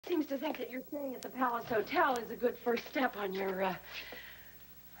seems to think that you're staying at the Palace Hotel is a good first step on your,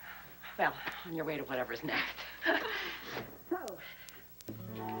 well, on your way to whatever's next. So,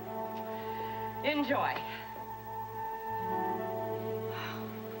 enjoy.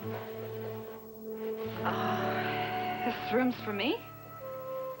 This room's for me?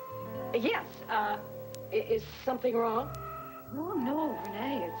 Yes, is something wrong? Oh, no,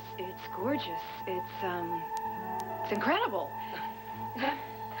 Renee, it's gorgeous. It's incredible.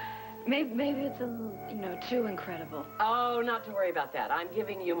 Maybe it's a little, you know, too incredible. Oh, not to worry about that. I'm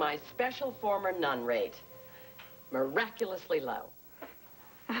giving you my special former nun rate. Miraculously low.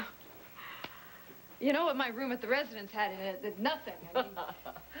 You know what my room at the residence had in it? Nothing. I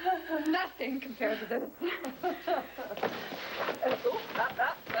mean, nothing compared to this.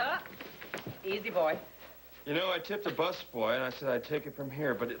 Easy, boy. You know, I tipped a busboy, and I said I'd take it from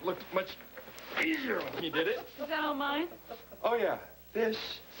here, but it looked much easier when he did it. Is that all mine? Oh, yeah. This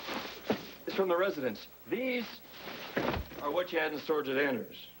is from the residence. These are what you had in storage at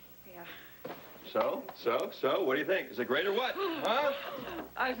Anders. Yeah. So, what do you think? Is it great or what? Huh?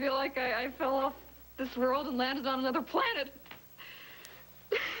 I feel like I fell off this world and landed on another planet.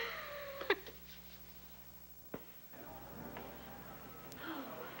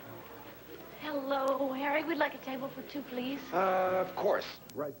 Hello, Harry. We'd like a table for two, please. Of course.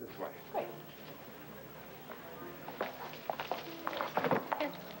 Right this way. Great.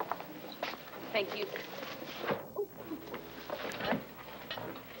 Thank you.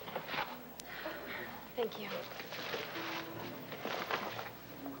 Thank you.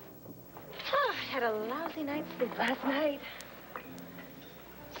 Oh, I had a lousy night's sleep last night.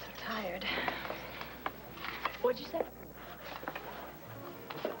 So tired. What'd you say?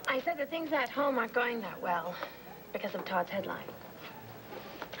 I said that things at home aren't going that well because of Todd's headline.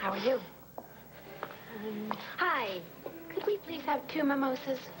 How are you? Hi. Could we please have 2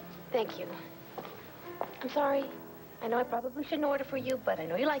 mimosas? Thank you. I'm sorry. I know I probably shouldn't order for you, but I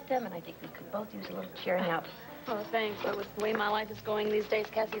know you like them, and I think we could both use a little cheering up. Oh, thanks. But with the way my life is going these days,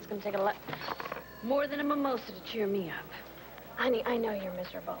 Cassie, it's going to take a lot more than a mimosa to cheer me up. Honey, I know you're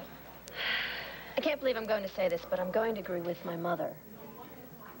miserable. I can't believe I'm going to say this, but I'm going to agree with my mother.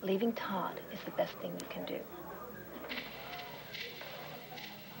 Leaving Todd is the best thing you can do.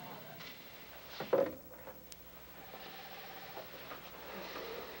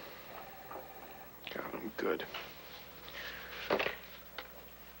 God, I'm good.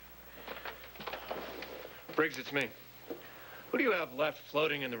 Briggs, it's me. Who do you have left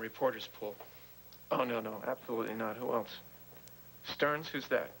floating in the reporter's pool? Oh, no, absolutely not. Who else? Stearns? Who's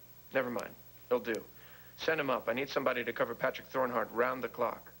that? Never mind. He'll do. Send him up. I need somebody to cover Patrick Thornhart round the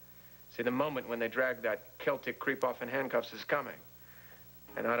clock. See, the moment when they drag that Celtic creep off in handcuffs is coming.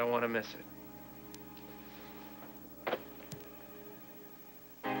 And I don't want to miss it.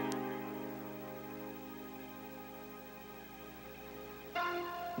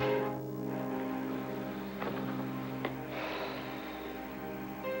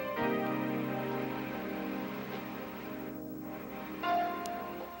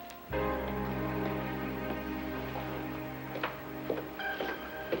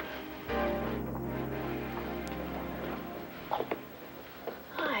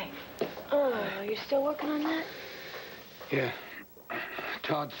 You're still working on that? Yeah.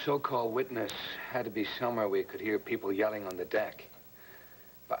 Todd's so-called witness had to be somewhere where you could hear people yelling on the deck.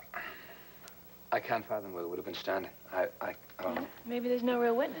 But I can't fathom where it would have been standing. I don't know. Maybe there's no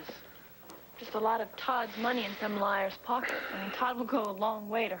real witness. Just a lot of Todd's money in some liar's pocket. I mean, Todd will go a long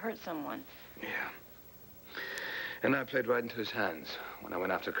way to hurt someone. Yeah. And I played right into his hands when I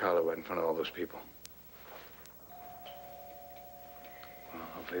went after Carlo right in front of all those people. Well,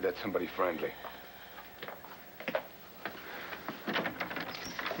 hopefully that's somebody friendly.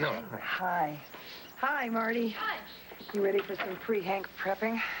 No. Hi. Hi, Marty. Hi. You ready for some pre-Hank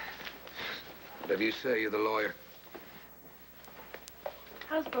prepping? Whatever you say, you're the lawyer.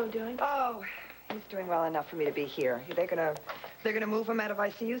 How's Bo doing? Oh, he's doing well enough for me to be here. They're gonna move him out of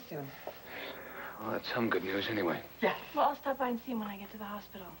ICU soon. Well, that's some good news anyway. Yeah. Well, I'll stop by and see him when I get to the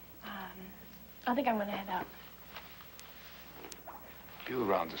hospital. I think I'm gonna head out. Few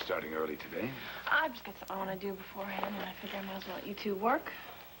rounds are starting early today. I've just got something I want to do beforehand, and I figure I might as well let you two work.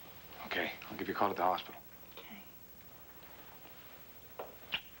 Okay, I'll give you a call at the hospital. Okay.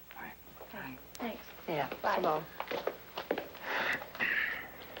 Bye. Bye. Thanks. Yeah, Bye. so long.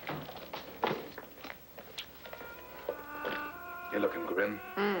 You're looking grim.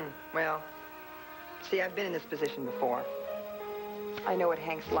 Well, see, I've been in this position before. I know what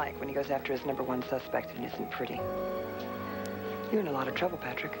Hank's like when he goes after his #1 suspect and isn't pretty. You're in a lot of trouble,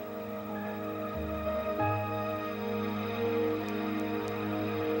 Patrick.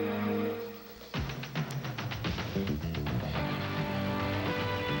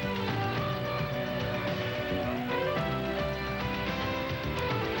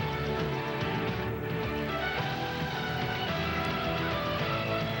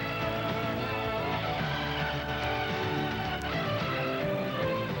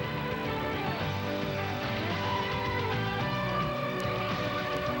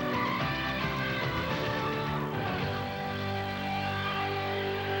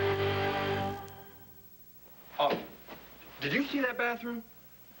 Did you see that bathroom?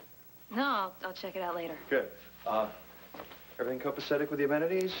 No, I'll check it out later. Good. Everything copacetic with the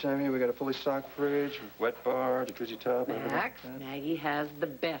amenities? I mean, we got a fully stocked fridge, wet bar, jacuzzi tub, everything. Max, Maggie has the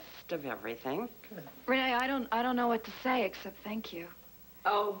best of everything. Renee, I don't know what to say except thank you.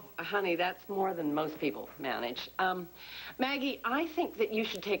 Oh, honey, that's more than most people manage. Maggie, I think that you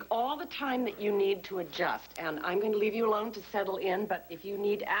should take all the time that you need to adjust, and I'm going to leave you alone to settle in, but if you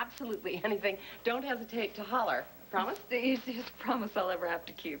need absolutely anything, don't hesitate to holler. Promise? The easiest promise I'll ever have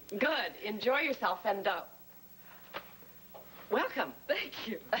to keep. Good. Enjoy yourself, and, welcome. Thank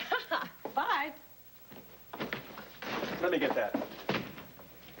you. Bye. Let me get that.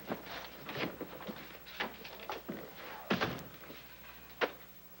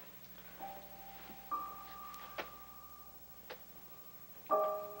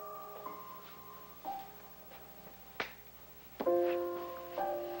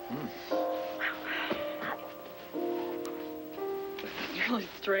 Really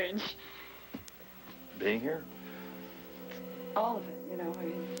strange. Being here? All of it, you know. I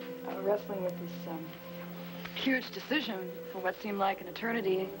mean, wrestling with this huge decision for what seemed like an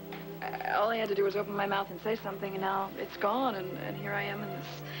eternity. All I had to do was open my mouth and say something, and now it's gone, and here I am in this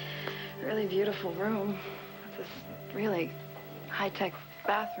really beautiful room with this really high-tech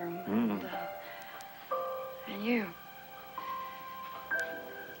bathroom. And you.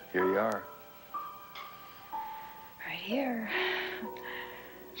 Here you are. Right here.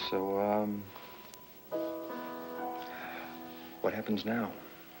 So, what happens now?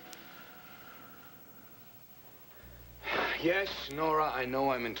 Yes, Nora, I know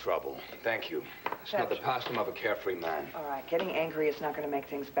I'm in trouble. Thank you. It's not the pastime of a carefree man. All right, getting angry is not going to make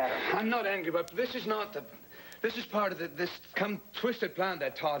things better. I'm not angry, but this is not the... This is part of this twisted plan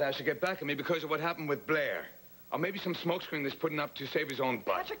that Todd has to get back at me because of what happened with Blair. Or maybe some smokescreen that's putting up to save his own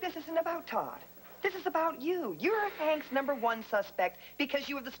butt. Patrick, this isn't about Todd. This is about you. You're Hank's #1 suspect because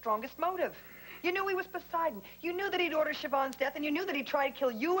you have the strongest motive. You knew he was Poseidon. You knew that he'd order Siobhan's death, and you knew that he'd try to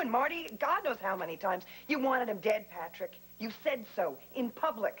kill you and Marty God knows how many times. You wanted him dead, Patrick. You said so, in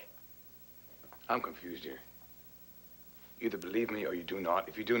public. I'm confused here. You either believe me or you do not.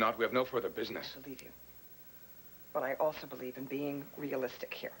 If you do not, we have no further business. I believe you. But I also believe in being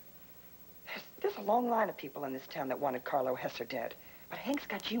realistic here. There's a long line of people in this town that wanted Carlo Hesser dead. But Hank's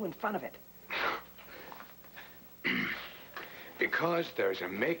got you in front of it. Because there's a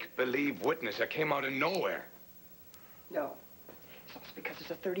make-believe witness that came out of nowhere. No. It's also because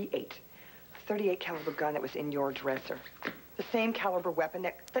there's a .38. A .38 caliber gun that was in your dresser. The same caliber weapon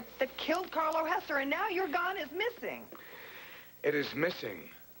that killed Carlo Hesser, and now your gun is missing. It is missing,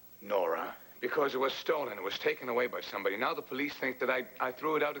 Nora, because it was stolen. It was taken away by somebody. Now the police think that I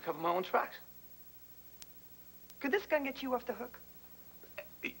threw it out to cover my own tracks. Could this gun get you off the hook?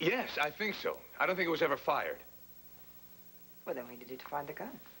 Yes, I think so. I don't think it was ever fired. Well, then we needed to find the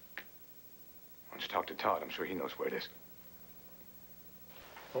gun. Why don't you talk to Todd? I'm sure he knows where it is.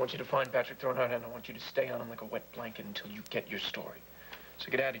 I want you to find Patrick Thornhart, and I want you to stay on him like a wet blanket until you get your story.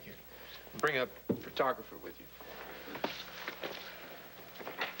 So get out of here. And bring a photographer with you.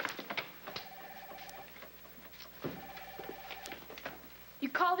 You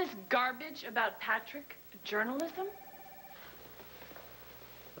call this garbage about Patrick journalism?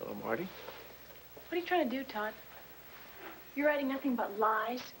 Hello, Marty. What are you trying to do, Todd? You're writing nothing but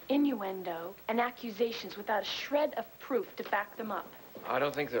lies, innuendo, and accusations without a shred of proof to back them up. I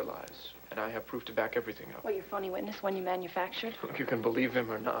don't think they're lies, and I have proof to back everything up. What, your phony witness, one you manufactured? Look, you can believe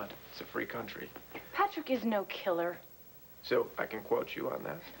him or not. It's a free country. Patrick is no killer. So I can quote you on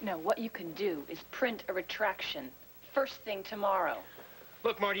that? No, what you can do is print a retraction first thing tomorrow.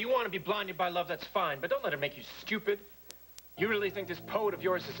 Look, Marty, you want to be blinded by love, that's fine, but don't let it make you stupid. You really think this poet of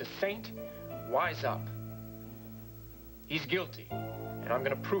yours is a saint? Wise up. He's guilty, and I'm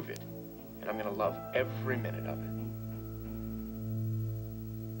gonna prove it, and I'm gonna love every minute of it.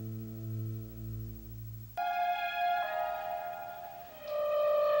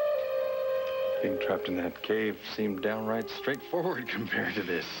 Being trapped in that cave seemed downright straightforward compared to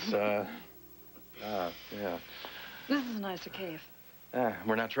this. Yeah. This is a nicer cave.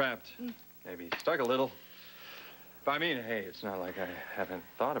 We're not trapped. Maybe stuck a little. But I mean, hey, it's not like I haven't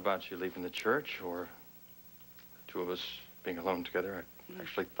thought about you leaving the church or the two of us being alone together. I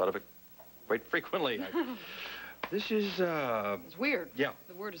actually thought of it quite frequently. This is, It's weird. Yeah.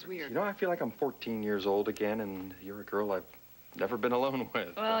 The word is weird. You know, I feel like I'm 14 years old again, and you're a girl I've never been alone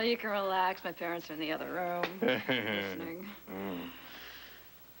with. Well, you can relax. My parents are in the other room, listening.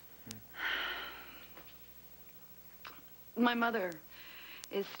 My mother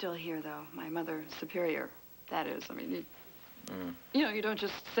is still here, though. My mother superior, that is. I mean, you know, you don't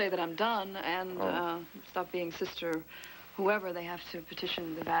just say that I'm done and stop being Sister whoever, they have to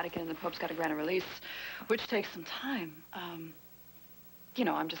petition the Vatican, and the Pope's got to grant a release, which takes some time. You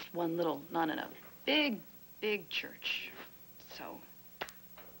know, I'm just one little nun in a big, big church. So,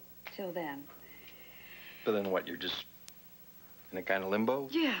 till then. But then what, you're just in a kind of limbo?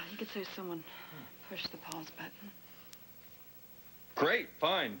 Yeah, you could say someone pushed the pause button. Great,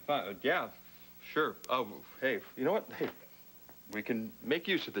 fine. Yeah, sure. Oh, hey, you know what? Hey, we can make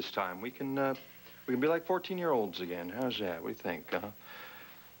use of this time. We can be like 14-year-olds again. How's that? What do you think, huh?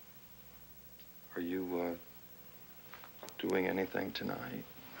 Are you, doing anything tonight?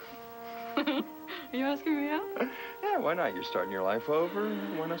 Are you asking me out? Yeah, why not? You're starting your life over.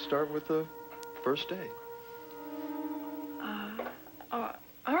 Why not start with the first date?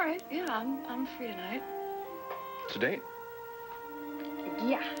 All right. Yeah, I'm free tonight. It's a date.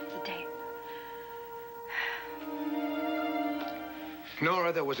 Yeah, it's a date.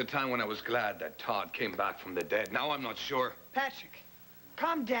 Nora, there was a time when I was glad that Todd came back from the dead. Now I'm not sure. Patrick,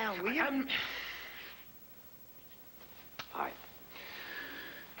 calm down, will you? All right.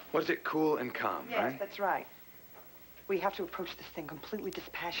 What is it? Cool and calm, Yes, right? that's right. We have to approach this thing completely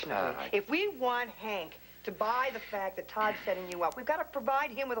dispassionately. Right. If we want Hank to buy the fact that Todd's setting you up, we've got to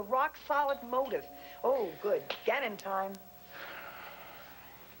provide him with a rock-solid motive. Oh, good. Gannon time.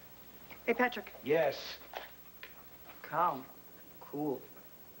 Hey, Patrick. Yes. Calm. Cool.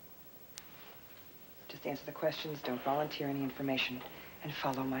 Just answer the questions, don't volunteer any information, and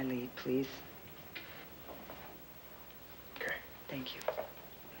follow my lead, please. Okay. Thank you.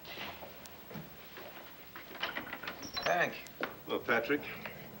 Hank. Well, Patrick.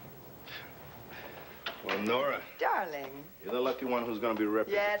 Well, Nora, Darling. you're the lucky one who's going to be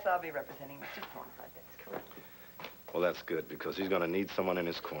representing. Yes, I'll be representing Mr. Thornhill. That's correct. Well, that's good, because he's going to need someone in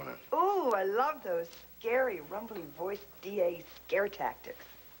his corner. Ooh, I love those scary, rumbly voiced DA scare tactics.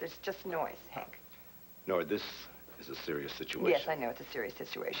 There's just noise, Hank. Nora, this is a serious situation. Yes, I know it's a serious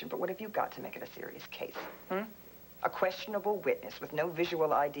situation, but what have you got to make it a serious case? A questionable witness with no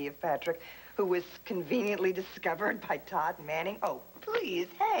visual ID of Patrick, who was conveniently discovered by Todd Manning. Oh, please,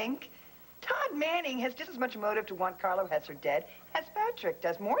 Hank. Todd Manning has just as much motive to want Carlo Hesser dead as Patrick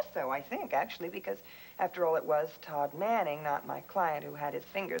does. More so, I think, actually, because after all, it was Todd Manning, not my client, who had his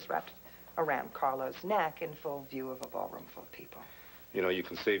fingers wrapped around Carlo's neck in full view of a ballroom full of people. You know, you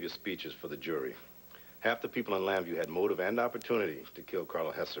can save your speeches for the jury. Half the people in Lambview had motive and opportunity to kill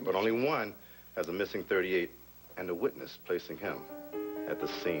Carlo Hesser, but only one has a missing 38 and a witness placing him at the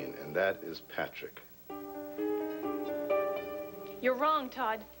scene, and that is Patrick. You're wrong,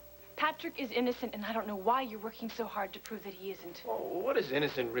 Todd. Patrick is innocent, and I don't know why you're working so hard to prove that he isn't. Well, what does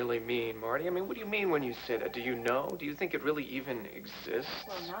innocent really mean, Marty? I mean, what do you mean when you say that? Do you know? Do you think it really even exists?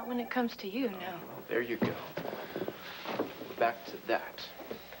 Well, not when it comes to you, no. Well, there you go. Back to that.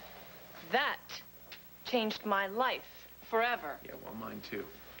 That changed my life forever. Yeah, well, mine too.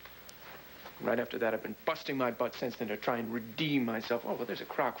 Right after that, I've been busting my butt since then to try and redeem myself. Oh, well, there's a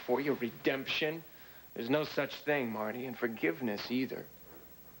crock for you, redemption. There's no such thing, Marty, and forgiveness either.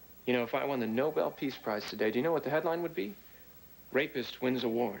 You know, if I won the Nobel Peace Prize today, do you know what the headline would be? Rapist wins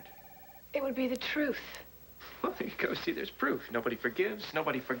award. It would be the truth. Well, there you go. See, there's proof. Nobody forgives,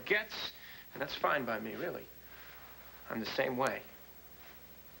 nobody forgets, and that's fine by me, really. I'm the same way.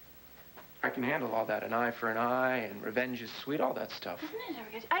 I can handle all that, an eye for an eye, and revenge is sweet, all that stuff. Doesn't it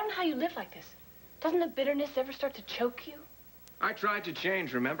ever get... I don't know how you live like this. Doesn't the bitterness ever start to choke you? I tried to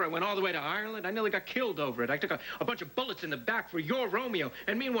change, remember? I went all the way to Ireland. I nearly got killed over it. I took a bunch of bullets in the back for your Romeo.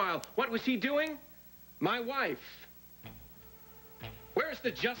 And meanwhile, what was he doing? My wife. Where's the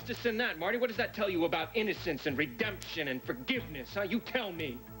justice in that, Marty? What does that tell you about innocence and redemption and forgiveness, huh? You tell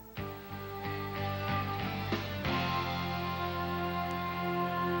me.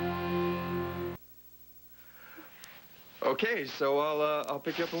 Okay, so I'll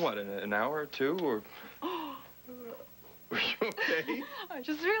pick you up in what, in an hour or two, or... Are you okay? I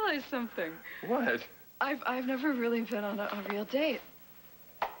just realized something. What? I've never really been on a real date.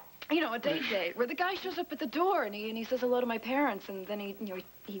 You know, a date where the guy shows up at the door and he says hello to my parents, and then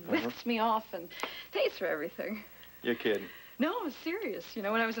he whisks me off and pays for everything. You're kidding. No, I'm serious. You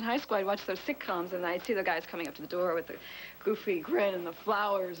know, when I was in high school, I'd watch those sitcoms, and I'd see the guys coming up to the door with the goofy grin and the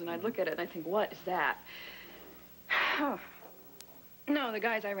flowers, and I'd look at it and I'd think, what is that? No, the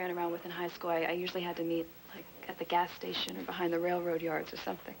guys I ran around with in high school, I usually had to meet, like, at the gas station or behind the railroad yards or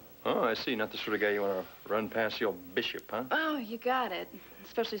something. Oh, I see. Not the sort of guy you want to run past the old bishop, huh? Oh, you got it.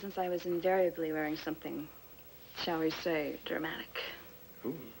 Especially since I was invariably wearing something, shall we say, dramatic.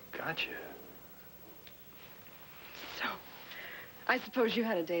 Ooh, gotcha. So, I suppose you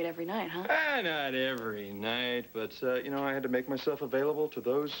had a date every night, huh? Not every night, but, you know, I had to make myself available to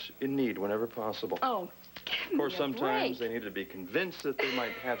those in need whenever possible. Oh, Of course, sometimes they needed to be convinced that they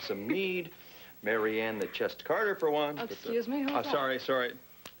might have some need. Mary Ann the Chest Carter, for one. Excuse me, who's that? Sorry.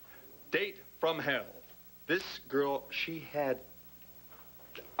 Date from hell. This girl, she had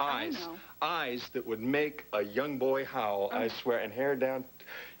eyes that would make a young boy howl, I swear, and hair down.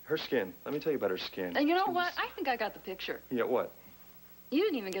 Her skin, let me tell you about her skin. And you know what? I think I got the picture. Yeah, what? You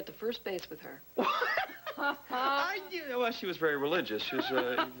didn't even get to first base with her. Well, she was very religious. She was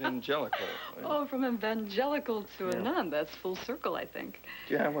evangelical. Oh, from evangelical to a nun. That's full circle, I think.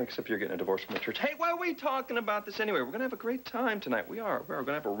 Yeah, well, except you're getting a divorce from the church. Hey, why are we talking about this anyway? We're going to have a great time tonight. We are. We're going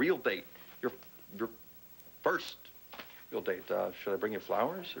to have a real date. Your first real date. Should I bring you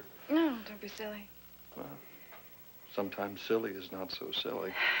flowers? Or? No, don't be silly. Well, sometimes silly is not so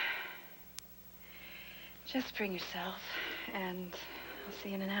silly. Just bring yourself, and I'll see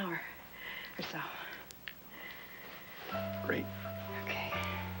you in an hour or so. Great. Okay.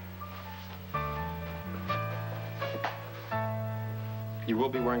 You will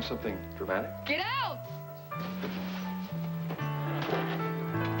be wearing something dramatic? Get out!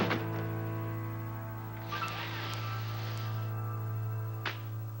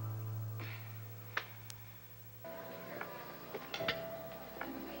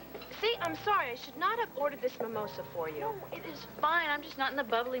 See, I'm sorry. I should not have ordered this mimosa for you. No, it is fine. I'm just not in the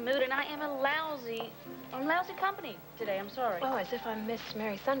bubbly mood, and I am a lousy company today. I'm sorry. Oh, as if I'm Miss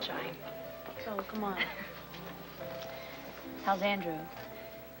Mary Sunshine. So, come on. How's Andrew?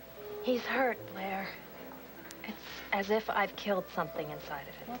 He's hurt, Blair. It's as if I've killed something inside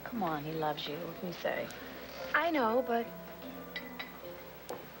of him. Well, come on. He loves you. What can you say? I know, but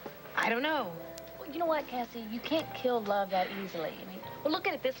I don't know. Well, you know what, Cassie? You can't kill love that easily. I mean, well, look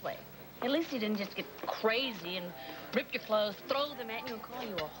at it this way. At least he didn't just get crazy and rip your clothes, throw them at you, and call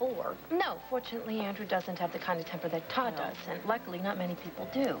you a whore. No, fortunately, Andrew doesn't have the kind of temper that Todd does, and luckily, not many people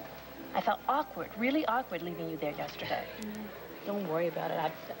do. I felt awkward, really awkward, leaving you there yesterday. Don't worry about it.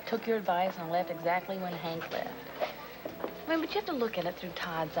 I took your advice and left exactly when Hank left. I mean, but you have to look at it through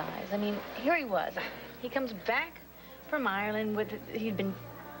Todd's eyes. I mean, here he was. He comes back from Ireland with, he'd been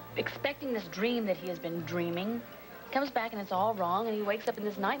expecting this dream that he has been dreaming. He comes back and it's all wrong, and he wakes up in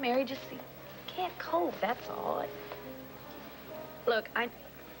this nightmare. He can't cope, that's all. Look, I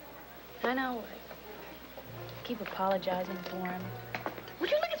know. I keep apologizing for him.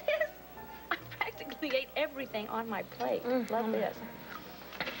 Would you look at this? I practically ate everything on my plate. Love this.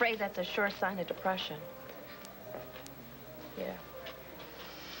 I'm afraid that's a sure sign of depression. Yeah.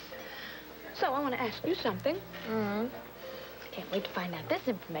 So, I want to ask you something. Can't wait to find out this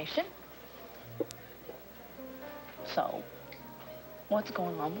information. So, what's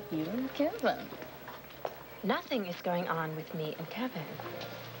going on with you and Kevin? Nothing is going on with me and Kevin.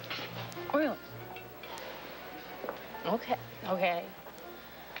 Really? Okay.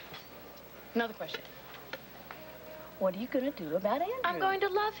 Another question. What are you going to do about Andrew? I'm going to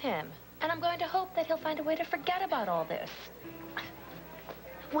love him, and I'm going to hope that he'll find a way to forget about all this.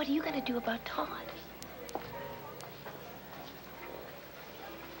 What are you going to do about Todd?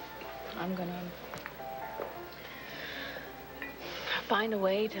 I'm going to find a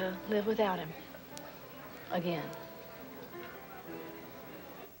way to live without him. Again.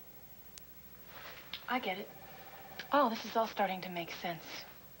 I get it. Oh, this is all starting to make sense.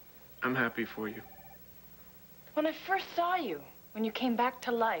 I'm happy for you. When I first saw you, when you came back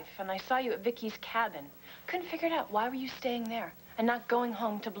to life, and I saw you at Vicky's cabin, couldn't figure it out. Why were you staying there and not going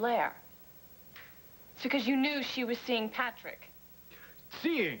home to Blair? It's because you knew she was seeing Patrick.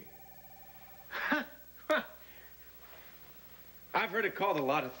 Seeing? I've heard it called a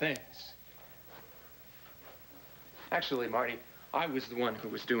lot of things. Actually, Marty, I was the one who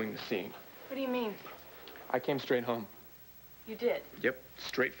was doing the seeing. What do you mean? I came straight home. You did? Yep,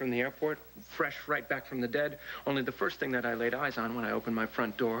 straight from the airport, fresh right back from the dead. Only the first thing that I laid eyes on when I opened my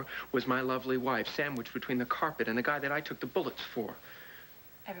front door was my lovely wife, sandwiched between the carpet and the guy that I took the bullets for.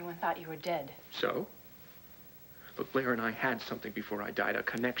 Everyone thought you were dead. So? Look, Blair and I had something before I died, a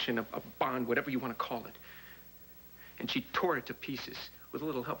connection, a bond, whatever you want to call it. And she tore it to pieces with a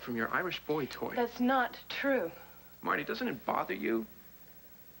little help from your Irish boy toy. That's not true. Marty, doesn't it bother you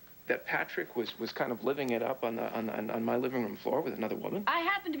that Patrick was kind of living it up on my living room floor with another woman? I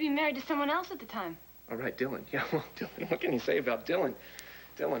happened to be married to someone else at the time. All right, Dylan. Yeah, well, Dylan, what can you say about Dylan?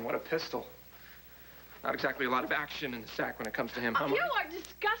 Dylan, what a pistol. Not exactly a lot of action in the sack when it comes to him, huh, You Marty? are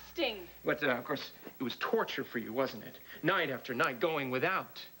disgusting. But, of course, it was torture for you, wasn't it? Night after night, going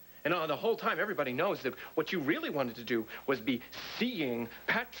without. And the whole time, everybody knows that what you really wanted to do was be seeing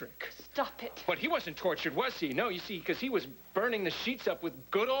Patrick. Stop it. But he wasn't tortured, was he? No, you see, because he was burning the sheets up with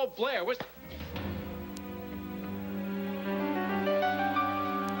good old Blair.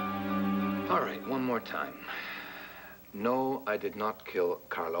 All right, one more time. No, I did not kill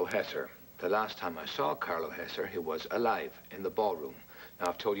Carlo Hesser. The last time I saw Carlo Hesser, he was alive in the ballroom. Now,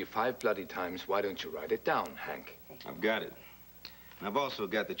 I've told you 5 bloody times. Why don't you write it down, Hank? I've got it. And I've also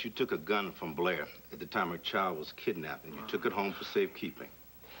got that you took a gun from Blair at the time her child was kidnapped, and you took it home for safekeeping.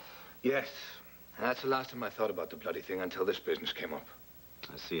 Yes. And that's the last time I thought about the bloody thing until this business came up.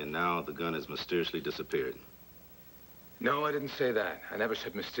 I see, and now the gun has mysteriously disappeared. No, I didn't say that. I never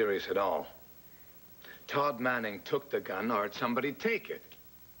said mysterious at all. Todd Manning took the gun, or had somebody take it.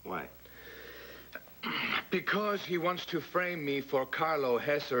 Why? Because he wants to frame me for Carlo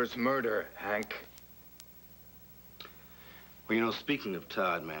Hesser's murder, Hank. Well, you know, speaking of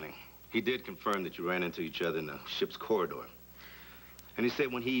Todd Manning, he did confirm that you ran into each other in the ship's corridor. And he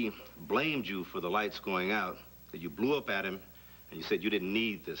said when he blamed you for the lights going out, that you blew up at him, and you said you didn't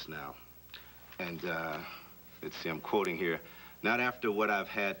need this now. And, let's see, I'm quoting here, not after what I've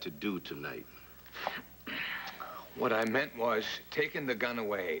had to do tonight. What I meant was taking the gun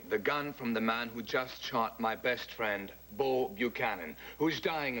away. The gun from the man who just shot my best friend, Bo Buchanan, who's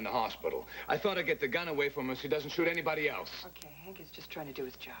dying in the hospital. I thought I'd get the gun away from him so he doesn't shoot anybody else. Okay, Hank is just trying to do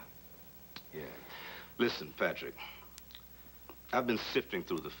his job. Yeah. Listen, Patrick, I've been sifting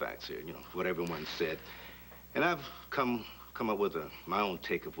through the facts here, you know, what everyone said. And I've come up with my own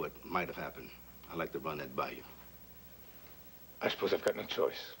take of what might have happened. I'd like to run that by you. I suppose I've got no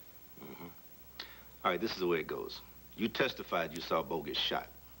choice. Mm-hmm. All right, this is the way it goes. You testified you saw Bo get shot.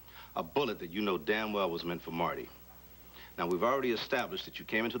 A bullet that you know damn well was meant for Marty. Now, we've already established that you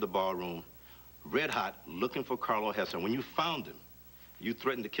came into the ballroom red hot looking for Carlo Hesser. When you found him, you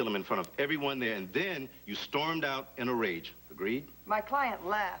threatened to kill him in front of everyone there, and then you stormed out in a rage. Agreed? My client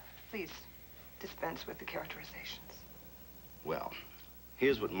laughed. Please dispense with the characterizations. Well,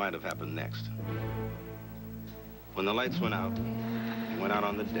 here's what might have happened next. When the lights went out, you went out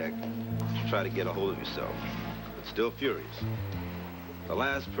on the deck to try to get a hold of yourself, but still furious. The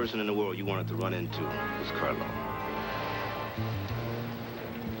last person in the world you wanted to run into was Carlo.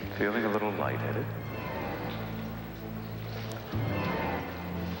 Feeling a little lightheaded?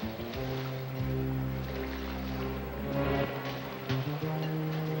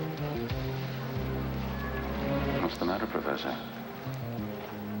 What's the matter, Professor?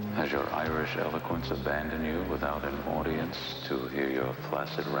 Has your Irish eloquence abandoned you without an audience to hear your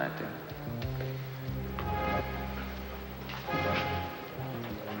flaccid ranting?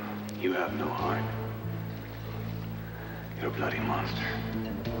 You have no heart. You're a bloody monster.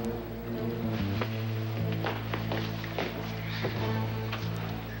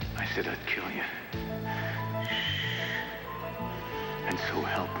 I said I'd kill you. And so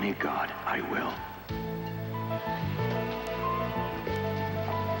help me God, I will.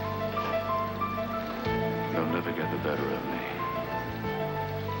 They'll never get the better of me.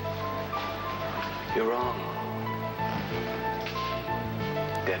 You're wrong.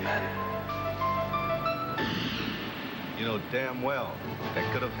 Dead man. You know damn well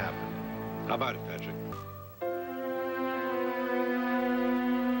that could have happened. How about it, Patrick?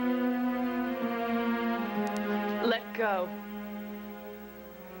 Let go.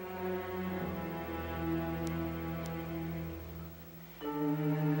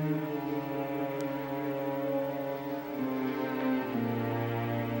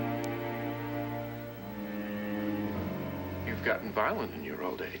 You've gotten violent in your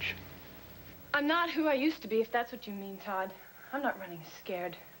old age. I'm not who I used to be, if that's what you mean, Todd. I'm not running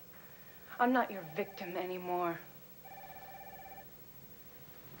scared. I'm not your victim anymore.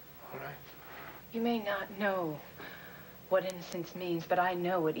 All right. You may not know what innocence means, but I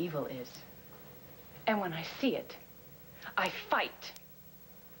know what evil is. And when I see it, I fight.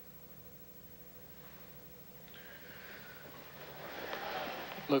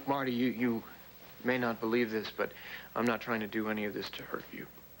 Look, Marty, you may not believe this, but I'm not trying to do any of this to hurt you.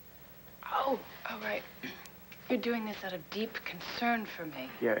 Oh, all right. You're doing this out of deep concern for me.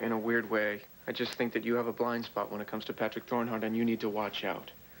 Yeah, in a weird way. I just think that you have a blind spot when it comes to Patrick Thornhart, and you need to watch out.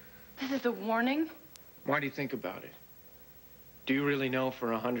 This is a warning? Marty, think about it. Do you really know for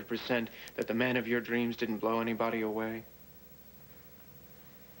 100% that the man of your dreams didn't blow anybody away?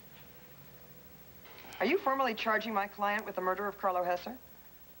 Are you formally charging my client with the murder of Carlo Hesser?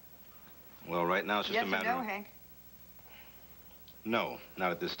 Well, right now it's just Yes a or matter no, of... Hank? No,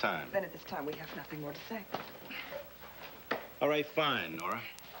 not at this time. Then at this time, we have nothing more to say. All right, fine, Nora.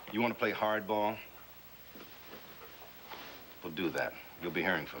 You want to play hardball? We'll do that. you'll be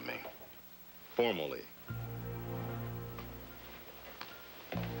hearing from me. Formally.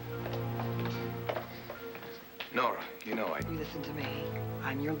 Nora, you know You listen to me.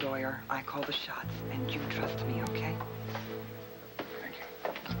 I'm your lawyer. I call the shots, and you trust me, okay? Thank you.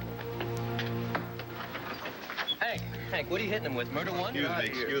 Hank, what are you hitting them with? Murder one?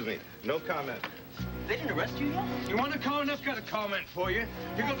 Excuse me. No comment. They didn't arrest you yet? You want to call? Enough got a comment for you.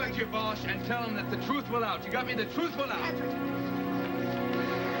 You go back to your boss and tell him that the truth will out. You got me? The truth will out. Patrick.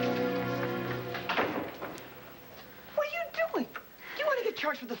 What are you doing? Do you want to get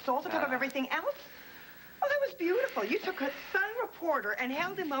charged with assault on top of everything else? Oh, that was beautiful. You took a Sun reporter and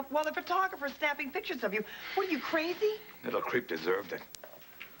held him up while the photographer's snapping pictures of you. What, are you crazy? Little creep deserved it.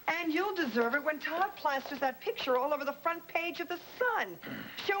 And you'll deserve it when Todd plasters that picture all over the front page of the Sun,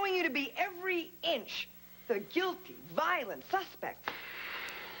 showing you to be every inch the guilty, violent suspect.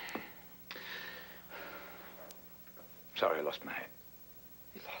 Sorry, I lost my head.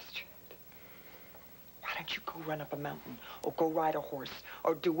 You lost your head. Why don't you go run up a mountain, or go ride a horse,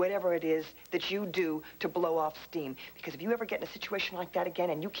 or do whatever it is that you do to blow off steam? Because if you ever get in a situation like that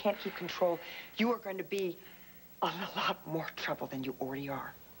again and you can't keep control, you are going to be in a lot more trouble than you already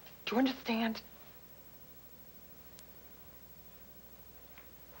are. Do you understand?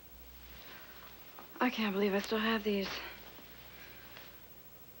 I can't believe I still have these.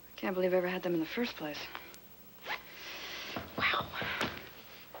 I can't believe I ever had them in the first place. Wow.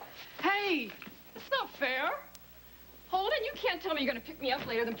 Hey, it's not fair. Holden, you can't tell me you're going to pick me up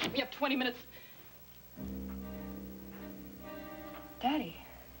later, then pick me up 20 minutes. Daddy,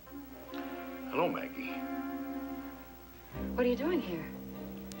 Hello, Maggie. what are you doing here?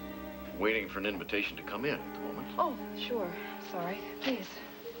 Waiting for an invitation to come in at the moment. Oh, sure. Sorry. Please.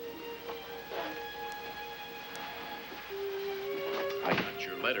 I got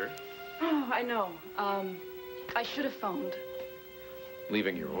your letter. Oh, I know. I should have phoned.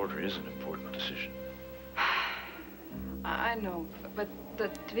 Leaving your order is an important decision. I know, but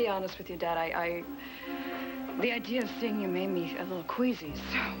to be honest with you, Dad, the idea of seeing you made me a little queasy,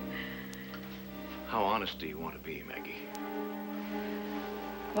 so... How honest do you want to be, Maggie?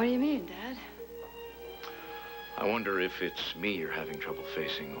 What do you mean, Dad? I wonder if it's me you're having trouble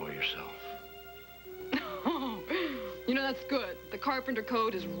facing or yourself. You know, that's good. The Carpenter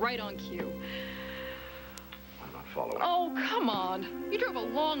Code is right on cue. I'm not following. Oh, come on. You drove a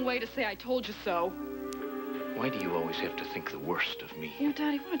long way to say I told you so. Why do you always have to think the worst of me? You know,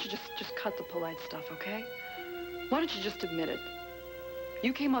 Daddy, why don't you just cut the polite stuff, okay? Why don't you just admit it?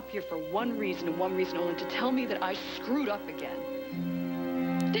 You came up here for one reason and one reason only, to tell me that I screwed up again.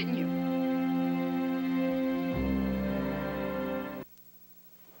 Didn't you?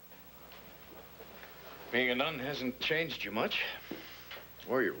 Being a nun hasn't changed you much.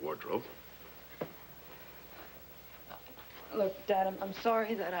 Or your wardrobe. Look, Dad, I'm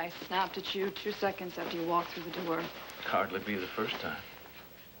sorry that I snapped at you 2 seconds after you walked through the door. Hardly be the first time.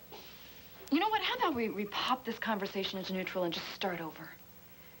 You know what? How about we pop this conversation into neutral and just start over?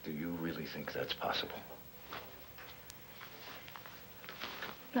 Do you really think that's possible?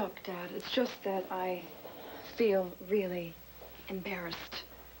 Look, Dad, it's just that I feel really embarrassed.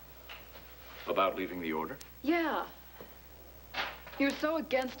 About leaving the order? Yeah. You were so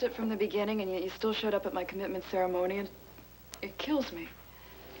against it from the beginning, and yet you still showed up at my commitment ceremony, and it kills me.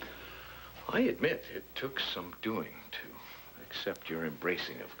 I admit it took some doing to accept your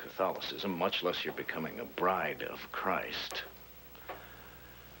embracing of Catholicism, much less your becoming a bride of Christ.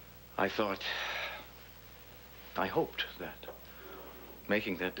 I hoped that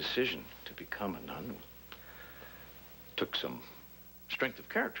making that decision to become a nun took some strength of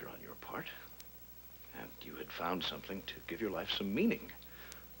character on your part. And you had found something to give your life some meaning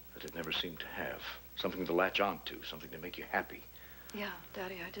that it never seemed to have. Something to latch on to, something to make you happy. Yeah,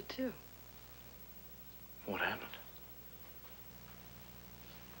 Daddy, I did too. What happened?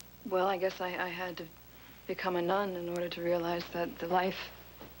 Well, I guess I had to become a nun in order to realize that the life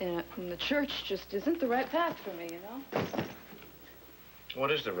in the church just isn't the right path for me, you know?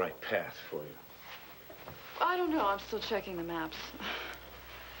 What is the right path for you? I don't know. I'm still checking the maps.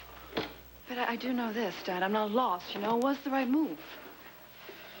 But I do know this, Dad. I'm not lost, you know? It was the right move.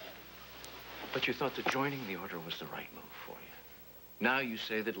 But you thought that joining the order was the right move for you. Now you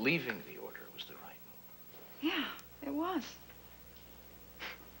say that leaving the order was the right move. Yeah, it was.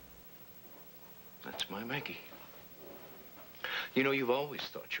 That's my Maggie. You know, you've always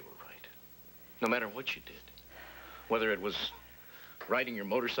thought you were right. No matter what you did. Whether it was riding your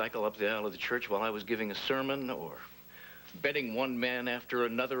motorcycle up the aisle of the church while I was giving a sermon, or betting one man after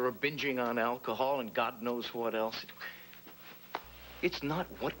another, or binging on alcohol and God knows what else. It's not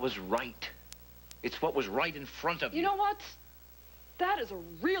what was right. It's what was right in front of you. You know what? That is a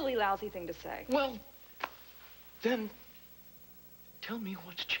really lousy thing to say. Well, then tell me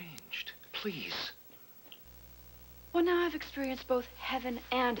what's changed, please. Well, now I've experienced both heaven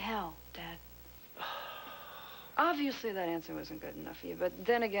and hell, Dad. Obviously, that answer wasn't good enough for you, but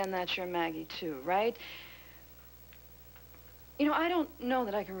then again, that's your Maggie, too, right? You know, I don't know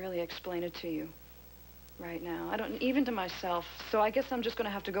that I can really explain it to you right now. I don't, even to myself. So I guess I'm just going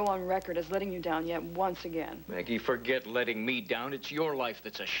to have to go on record as letting you down yet once again. Maggie, forget letting me down. It's your life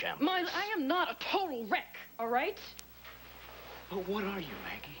that's a shambles. I am not a total wreck, all right? But what are you,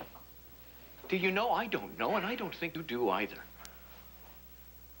 Maggie? Do you know? I don't know, and I don't think you do either.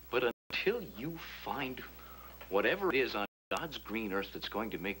 But until you find whatever it is on God's green earth that's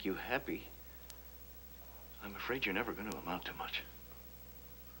going to make you happy, I'm afraid you're never going to amount to much.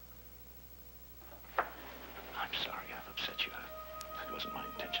 I'm sorry I've upset you. That wasn't my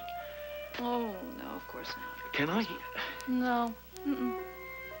intention. Oh, no, of course not. Can I? No. Mm-mm.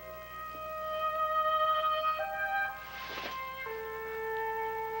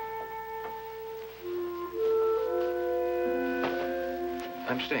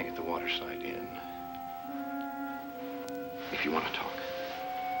 I'm staying at the Waterside Inn. If you want to talk.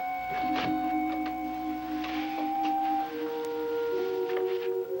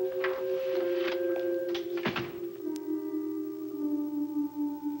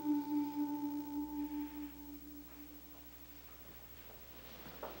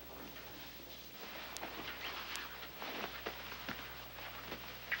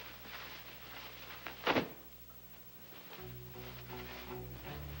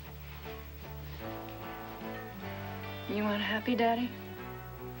 You want happy, Daddy?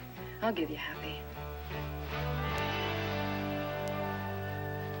 I'll give you happy.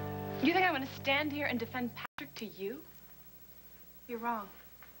 You think I want to stand here and defend Patrick to you? You're wrong.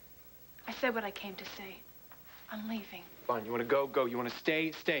 I said what I came to say. I'm leaving. Fine, you want to go, go. You want to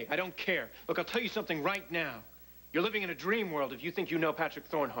stay, stay. I don't care. Look, I'll tell you something right now. You're living in a dream world if you think you know Patrick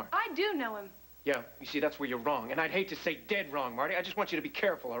Thornhart. I do know him. Yeah, you see, that's where you're wrong. And I'd hate to say dead wrong, Marty. I just want you to be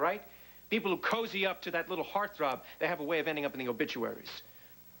careful, all right? People who cozy up to that little heartthrob, they have a way of ending up in the obituaries.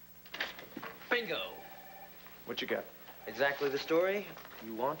 Bingo. What you got? Exactly the story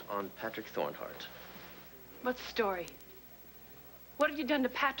you want on Patrick Thornhart. What story? What have you done to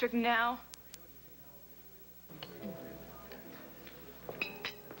Patrick now?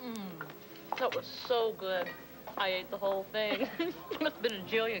 That was so good. I ate the whole thing. Must have been a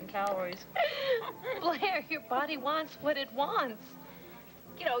jillion calories. Blair, your body wants what it wants.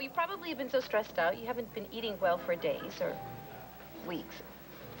 You know, you probably have been so stressed out, you haven't been eating well for days or weeks.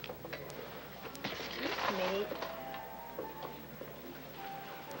 Excuse me.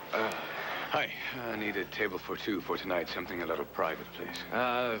 Hi. I need a table for two for tonight. Something a little private, please.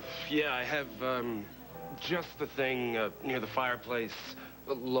 Yeah, I have, just the thing near the fireplace.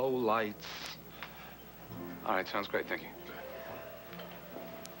 Low lights. All right, sounds great. Thank you.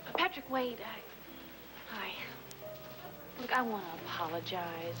 Patrick, wait. Hi. Look, I want to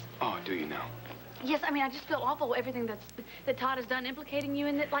apologize. Oh, do you now? Yes, I mean, I just feel awful everything that Todd has done implicating you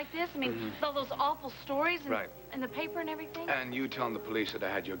in it like this. I mean, all those awful stories and the paper and everything. And you telling the police that I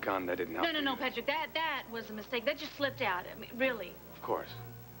had your gun, that didn't help. No, Patrick, that was a mistake. That just slipped out. I mean, really. Of course.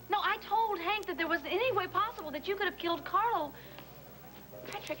 No, I told Hank that there wasn't any way possible that you could have killed Carlo.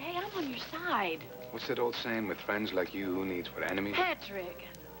 Patrick, hey, I'm on your side. What's that old saying? With friends like you, who needs what, enemies? Patrick.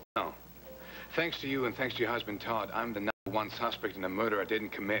 No. Thanks to you and thanks to your husband, Todd, I'm the #1 suspect in a murder I didn't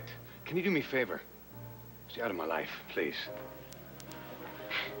commit. Can you do me a favor? Stay out of my life, please.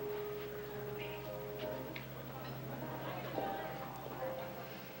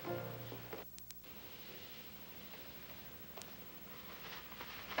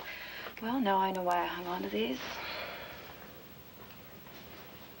 Well, now I know why I hung on to these.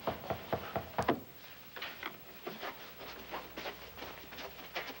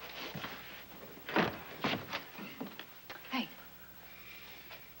 Hey.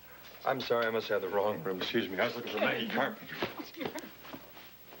 I'm sorry, I must have the wrong room. Excuse me, I was looking for Maggie Carpenter.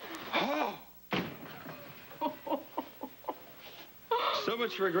 Oh! So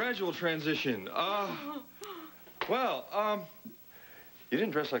much for a gradual transition. Well, you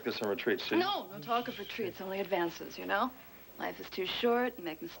didn't dress like this on retreats, did you? No talk of retreats, only advances, you know? Life is too short, you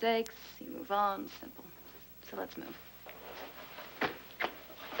make mistakes, you move on, simple. So let's move.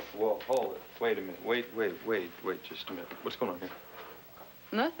 Well, hold it. Wait a minute. Wait just a minute. What's going on here?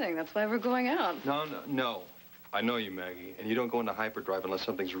 Nothing, that's why we're going out. No. I know you, Maggie, and you don't go into hyperdrive unless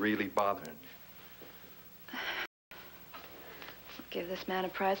something's really bothering you. Give this man a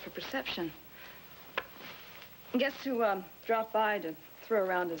prize for perception. Guess who dropped by to throw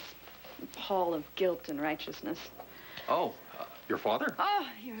around his pall of guilt and righteousness? Oh, Your father? Oh,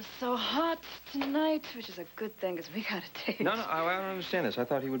 you're so hot tonight, which is a good thing, because we got a date. No, I don't understand this. I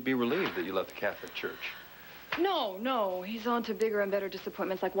thought he would be relieved that you left the Catholic Church. No. He's on to bigger and better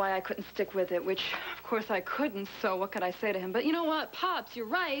disappointments, like why I couldn't stick with it, which, of course, I couldn't, so what could I say to him? But you know what, Pops, you're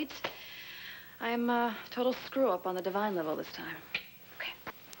right. I'm a total screw-up on the divine level this time. Okay.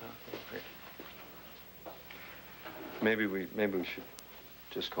 Okay. Maybe we should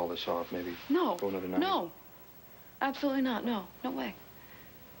just call this off. Maybe No. go another night. No. Absolutely not. No way.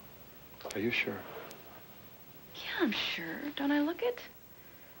 Are you sure? Yeah, I'm sure. Don't I look it?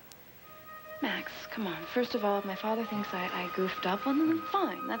 Max, come on. First of all, if my father thinks I goofed up, well, then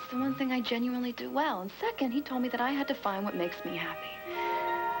fine. That's the one thing I genuinely do well. And second, he told me that I had to find what makes me happy.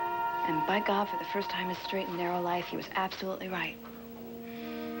 And by God, for the first time in his straight and narrow life, he was absolutely right.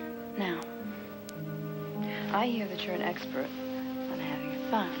 Now, I hear that you're an expert on having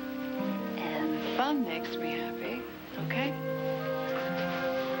fun. And fun makes me happy, okay?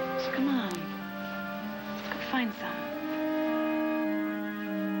 So come on. Let's go find some.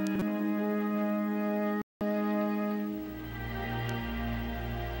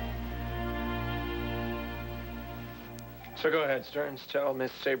 So go ahead, Stearns. Tell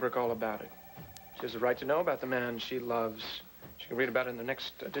Miss Saybrook all about it. She has a right to know about the man she loves. She can read about it in the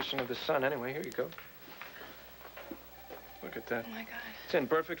next edition of The Sun. Anyway, here you go. Look at that. Oh, my God. It's in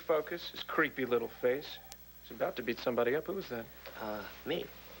perfect focus, his creepy little face. He's about to beat somebody up. Who was that? Me.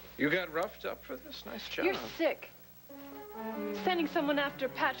 You got roughed up for this? Nice job. You're sick. Sending someone after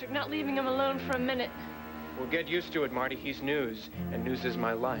Patrick, not leaving him alone for a minute. Well, get used to it, Marty. He's news, and news is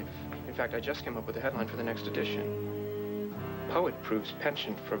my life. In fact, I just came up with a headline for the next edition. Poet proves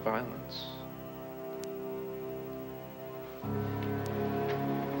penchant for violence.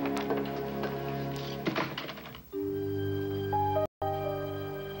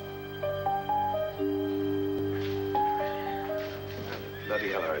 Bloody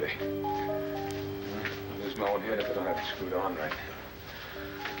hell are they? There's no one here that don't have it screwed on right.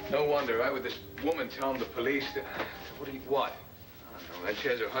 No wonder. Why would this woman tell him the police that... What? I don't know. And she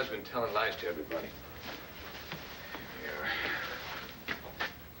has her husband telling lies to everybody. Here.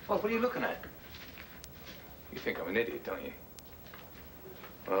 What are you looking at? You think I'm an idiot, don't you?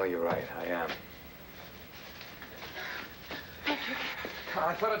 Well, you're right. I am. Patrick.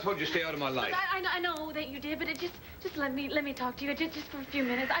 I thought I told you to stay out of my life. I know that you did, but just let me talk to you just for a few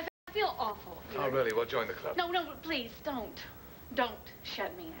minutes. I feel awful here. Oh, really? Well, join the club. No, please, don't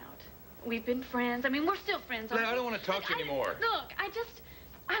shut me out. We've been friends. I mean, we're still friends. I don't want to talk to you anymore. Look,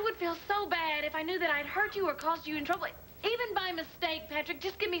 I would feel so bad if I knew that I'd hurt you or caused you in trouble. Even by mistake, Patrick.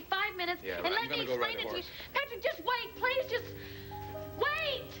 Just give me 5 minutes and let me explain it to you. Patrick, just wait, please, just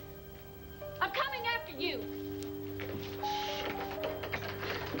wait. I'm coming after you.